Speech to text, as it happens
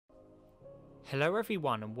Hello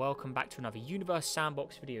everyone and welcome back to another Universe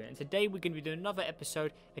Sandbox video, and today we're going to be doing another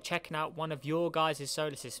episode of checking out one of your guys'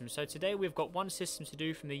 solar systems. So today we've got one system to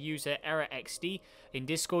do from the user ErrorXD in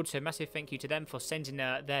Discord, so massive thank you to them for sending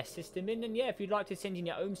their system in. And yeah, if you'd like to send in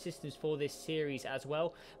your own systems for this series as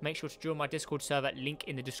well, make sure to join my Discord server, link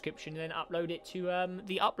in the description, and then upload it to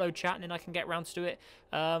the upload chat, and then I can get round to do it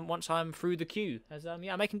once I'm through the queue. As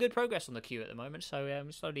yeah, I'm making good progress on the queue at the moment, so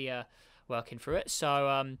I'm slowly working through it.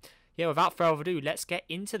 So yeah, without further ado, let's get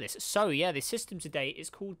into this. So yeah, the system today is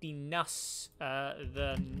called the NUS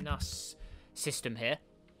system here.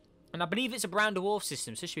 And I believe it's a brown dwarf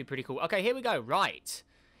system, so this should be pretty cool. Okay, here we go. Right.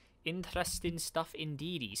 Interesting stuff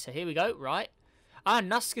indeedy. So here we go. Right.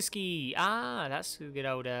 Nuskaski. That's a good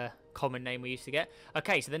old common name we used to get.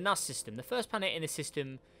 Okay, so the NUS system. The first planet in the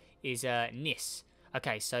system is Nis.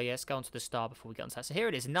 Okay, so yeah, let's go on to the star before we get on to that. So here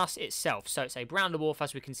it is, NUS itself. So it's a brown dwarf,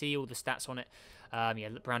 as we can see, all the stats on it. Yeah,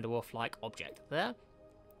 brown dwarf-like object there.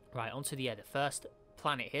 Right, onto the first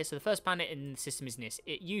planet here. So the first planet in the system is Nis.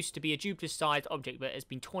 It used to be a Jupiter-sized object, but has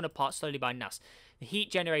been torn apart slowly by NUS. The heat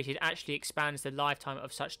generated actually expands the lifetime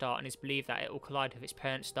of such star, and is believed that it will collide with its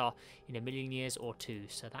parent star in 1,000,000 years or two.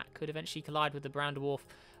 So that could eventually collide with the brown dwarf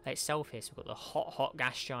itself here. So we've got the hot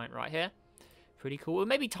gas giant right here. Pretty cool. Or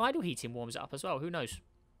maybe tidal heating warms it up as well. Who knows?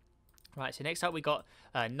 Right, so next up we got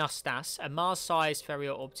Nustas, a Mars-sized ferrier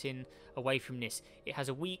orbiting away from Nis. It has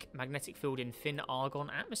a weak magnetic field in thin argon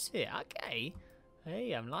atmosphere. Okay.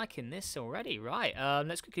 Hey, I'm liking this already. Right,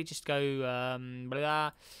 let's quickly just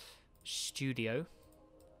go studio.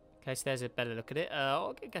 Okay, so there's a better look at it.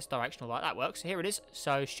 I guess directional light, that works. So here it is.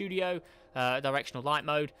 So studio, directional light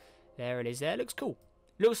mode. There it is there. Looks cool.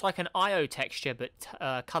 Looks like an IO texture,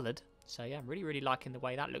 but coloured. So yeah, I'm really liking the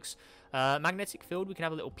way that looks. Magnetic field, we can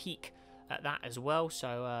have a little peek at that as well.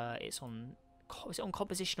 So it's on, is it on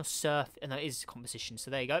composition or surf? No, it is composition.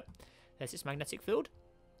 So there you go. There's this magnetic field.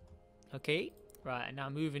 Okay, right, and now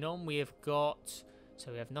moving on, we have got,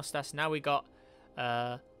 so we have Nostas. Now we got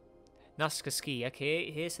Nuskaski.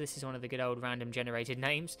 Okay, here, so this is one of the good old random generated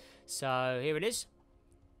names. So here it is.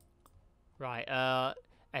 Right,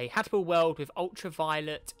 a habitable world with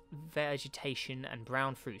ultraviolet vegetation and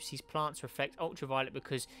brown fruits. These plants reflect ultraviolet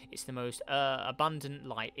because it's the most abundant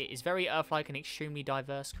light. It is very Earth-like and extremely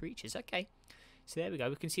diverse creatures. Okay, so there we go.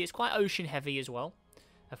 We can see it's quite ocean heavy as well.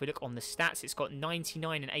 If we look on the stats, it's got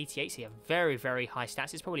 99 and 88, so you have very high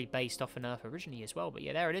stats. It's probably based off on Earth originally as well, but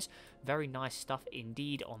yeah, there it is. Very nice stuff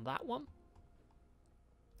indeed on that one.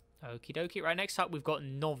 Okie dokie. Right, next up we've got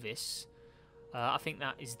Novice. I think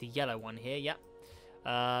that is the yellow one here, yep.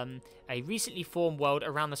 A recently formed world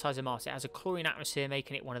around the size of Mars. It has a chlorine atmosphere,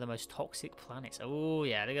 making it one of the most toxic planets. Oh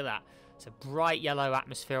yeah, look at that. It's a bright yellow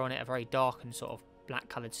atmosphere on it, a very dark and sort of black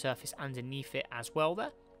coloured surface underneath it as well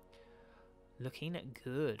there. Looking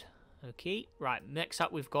good. Okay, right, next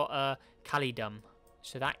up we've got Calidum.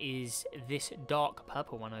 So that is this dark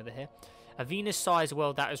purple one over here. A Venus-sized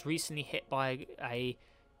world that was recently hit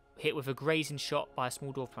with a grazing shot by a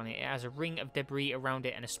small dwarf planet. It has a ring of debris around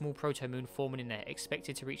it and a small proto-moon forming in there,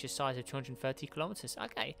 expected to reach a size of 230 kilometers.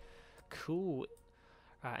 Okay, cool.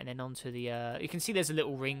 Right, and then onto the, you can see there's a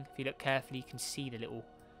little ring. If you look carefully, you can see the little,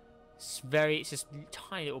 it's just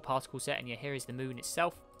tiny little particle set, and yeah, here is the moon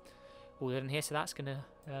itself. All in here, so that's gonna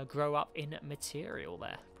grow up in material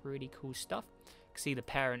there. Pretty cool stuff. You can see the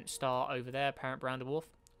parent star over there, parent brown dwarf,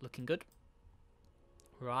 looking good.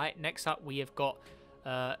 Right, next up we have got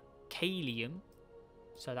Calidum,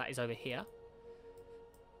 so that is over here.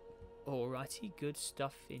 Alrighty, good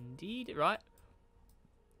stuff indeed. Right,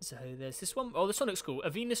 so there's this one. Oh, this one looks cool.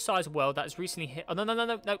 A Venus-sized world that has recently hit. Oh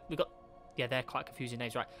no, we got. Yeah, they're quite confusing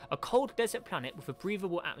names, right? A cold desert planet with a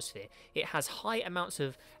breathable atmosphere. It has high amounts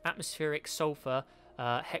of atmospheric sulfur,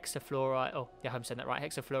 hexafluoride. Oh, yeah, I'm saying that right,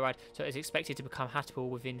 hexafluoride. So it's expected to become habitable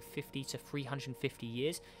within 50 to 350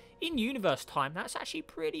 years. In universe time, that's actually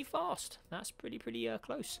pretty fast. That's pretty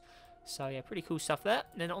close. So yeah, pretty cool stuff there.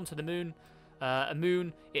 And then onto the moon. A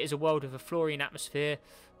moon, it is a world with a fluorine atmosphere.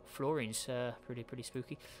 Fluorine's pretty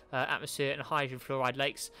spooky. Atmosphere and hydrogen fluoride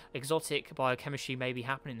lakes. Exotic biochemistry may be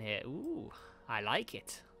happening here. Ooh, I like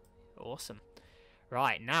it. Awesome.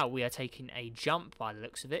 Right, now we are taking a jump by the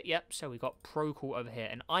looks of it. Yep, so we've got Procol over here.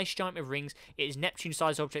 An ice giant with rings. It is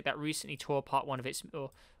Neptune-sized object that recently tore apart one of its,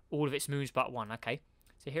 or all of its moons but one. Okay,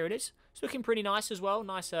 so here it is. It's looking pretty nice as well.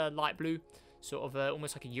 Nice light blue, sort of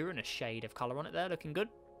almost like a Uranus shade of colour on it there. Looking good.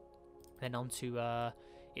 Then onto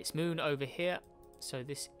its moon over here. So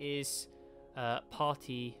this is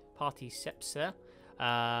Party Sepsa,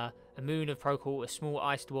 a moon of Procol, a small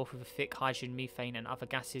ice dwarf with a thick hydrogen, methane and other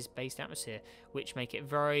gases-based atmosphere, which make it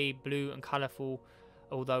very blue and colourful,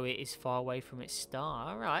 although it is far away from its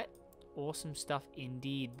star. Alright, Awesome stuff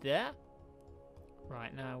indeed there.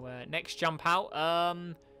 Right, now, next jump out.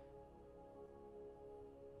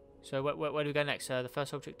 So where do we go next? The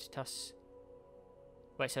first object is Tuss.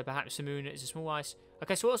 Wait, so perhaps the moon is a small ice.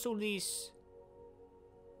 Okay, so what's all these?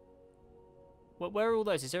 Where are all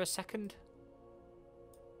those? Is there a second?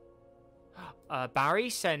 Barry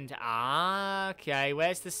Center. Ah, okay.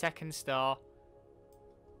 Where's the second star?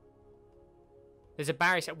 There's a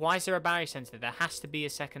Barry Center. Why is there a Barry Center? There has to be a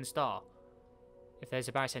second star. If there's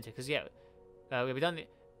a Barry Center, because yeah, we've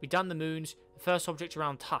done the moons. The first object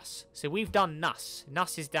around Tuss. So we've done Nuss.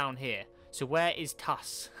 Nuss is down here. So where is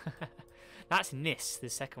Tuss? That's Nis, the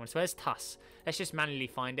second one. So where's Tuss? Let's just manually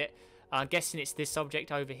find it. I'm guessing it's this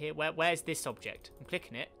object over here. Where's this object? I'm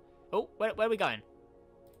clicking it. Oh, where are we going?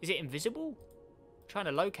 Is it invisible? I'm trying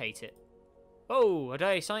to locate it. Oh,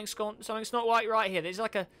 something's not right here. There's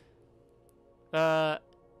like a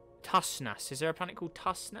Tussness. Is there a planet called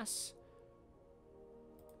Tussness?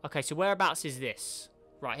 Okay, so whereabouts is this?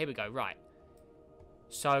 Right, here we go. Right.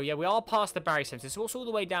 So yeah, we are past the Barry Center. So what's all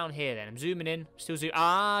the way down here then? I'm zooming in. Still zoom.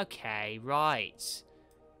 Ah, okay, right.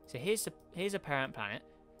 So here's a parent planet.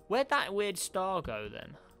 Where'd that weird star go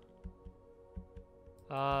then?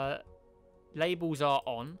 Labels are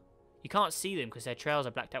on. You can't see them because their trails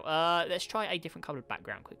are blacked out. Let's try a different coloured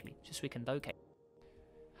background quickly, just so we can locate.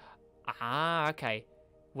 Ah, okay.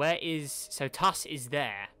 So Tuss is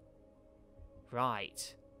there.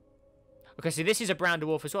 Right. Okay, so this is a brown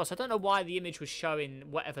dwarf as well. So I don't know why the image was showing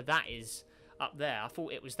whatever that is up there. I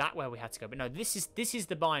thought it was that where we had to go. But no, this is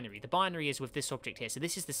the binary. The binary is with this object here. So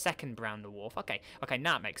this is the second brown dwarf. Okay,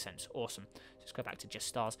 now it makes sense. Awesome. Let's go back to just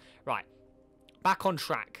stars. Right. Back on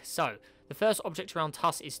track. So, the first object around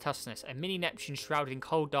Tuss is Tussness, a mini Neptune shrouded in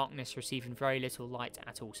cold darkness, receiving very little light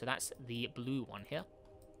at all. So that's the blue one here.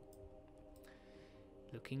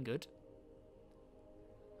 Looking good.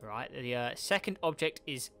 Right, the second object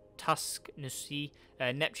is Tusknussy,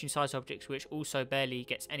 Neptune-sized object which also barely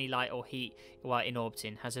gets any light or heat while in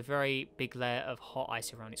orbiting. Has a very big layer of hot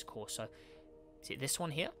ice around its core. So, is it this one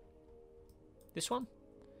here? This one?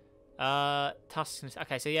 Tusknussy.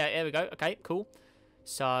 Okay, so yeah, there we go. Okay, cool.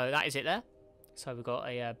 So that is it there. So we've got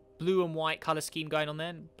a blue and white colour scheme going on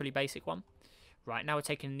there. Pretty basic one. Right, now we're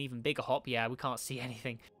taking an even bigger hop. Yeah, we can't see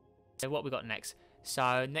anything. So what we got next?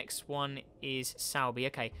 So next one is Salby.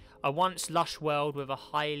 Okay, a once lush world with a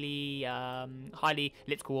highly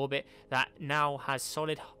elliptical orbit that now has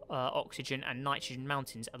solid oxygen and nitrogen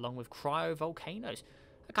mountains along with cryovolcanoes.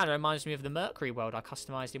 That kind of reminds me of the Mercury world I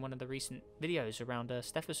customised in one of the recent videos around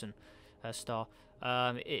Stephenson star.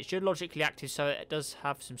 It's geologically active, so it does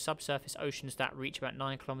have some subsurface oceans that reach about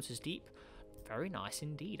 9 kilometers deep. Very nice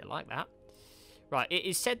indeed. I like that. Right, it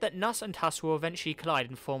is said that Nuss and Tuss will eventually collide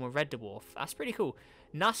and form a red dwarf. That's pretty cool.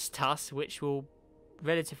 Nuss Tuss, which will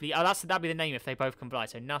relatively... Oh, that'd be the name if they both combine.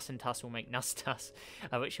 So Nuss and Tuss will make Nuss Tuss,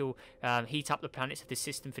 which will heat up the planets of this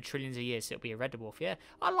system for trillions of years. So it'll be a red dwarf. Yeah,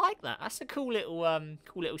 I like that. That's a cool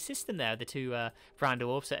little system there. The two brown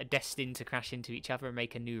dwarfs that are destined to crash into each other and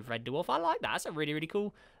make a new red dwarf. I like that. That's a really, really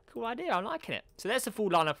cool idea. I'm liking it. So there's the full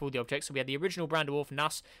lineup of all the objects. So we had the original brown dwarf,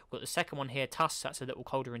 Nuss. We've got the second one here, Tuss. That's a little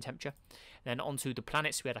colder in temperature. And then onto the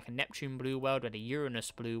planets, we had like a Neptune blue world, we had a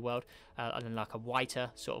Uranus blue world, and then like a whiter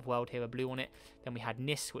sort of world here, a blue on it. Then we had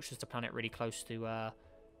Nis, which was the planet really close to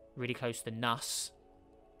Nuss.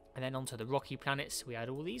 And then onto the rocky planets, we had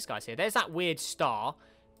all these guys here. There's that weird star.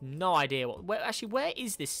 No idea where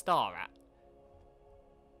is this star at?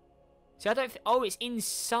 See, I don't. Oh, it's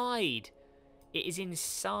inside. It is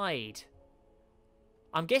inside.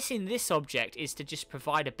 I'm guessing this object is to just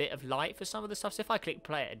provide a bit of light for some of the stuff. So if I click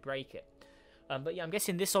play, it'd break it. But yeah, I'm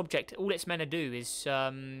guessing this object, all it's meant to do is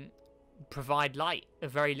provide light, a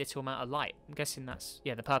very little amount of light. I'm guessing that's,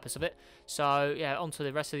 yeah, the purpose of it. So yeah, onto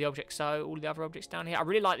the rest of the objects. So all the other objects down here. I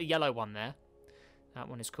really like the yellow one there. That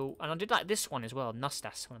one is cool. And I did like this one as well,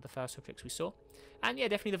 Nustas, one of the first objects we saw. And yeah,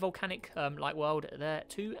 definitely the volcanic light world there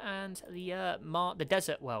too. And the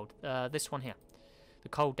desert world, this one here. The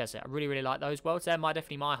cold desert. I really, really like those worlds. They're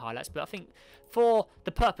definitely my highlights. But I think for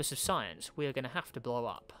the purpose of science, we're going to have to blow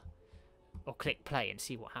up. Or click play and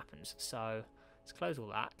see what happens. So let's close all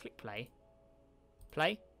that. Click play.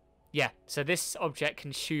 Play. Yeah, so this object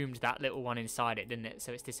consumed that little one inside it, didn't it?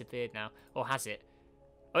 So it's disappeared now. Or has it?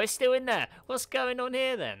 Oh, it's still in there. What's going on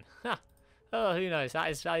here then? Huh. Oh, who knows? That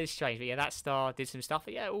is strange. But yeah, that star did some stuff.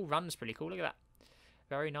 But yeah, it all runs pretty cool. Look at that.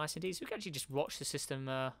 Very nice indeed. So we can actually just watch the system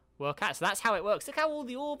work out. So that's how it works. Look how all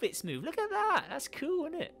the orbits move. Look at that. That's cool,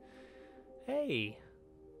 isn't it? Hey.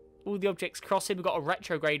 All the objects crossing. We've got a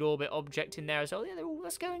retrograde orbit object in there as well. Yeah,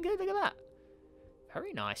 that's going good. Look at that.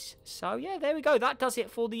 Very nice. So yeah, there we go. That does it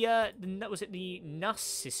for the was it the NUS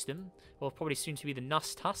system, or probably soon to be the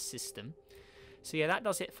NUS-TUS system. So yeah, that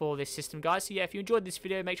does it for this system, guys. So yeah, if you enjoyed this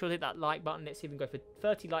video, make sure to hit that like button. Let's even go for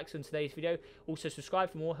 30 likes on today's video. Also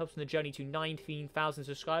subscribe for more, helps on the journey to 19,000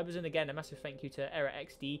 subscribers. And again, a massive thank you to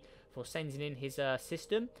ErrorXD for sending in his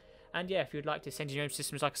system. And yeah, if you'd like to send in your own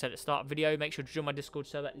systems, like I said at the start of the video, make sure to join my Discord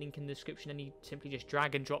server, link in the description, and you simply just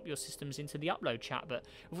drag and drop your systems into the upload chat. But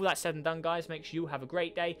with all that said and done, guys, make sure you have a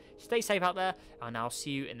great day, stay safe out there, and I'll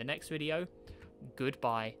see you in the next video.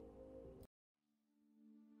 Goodbye.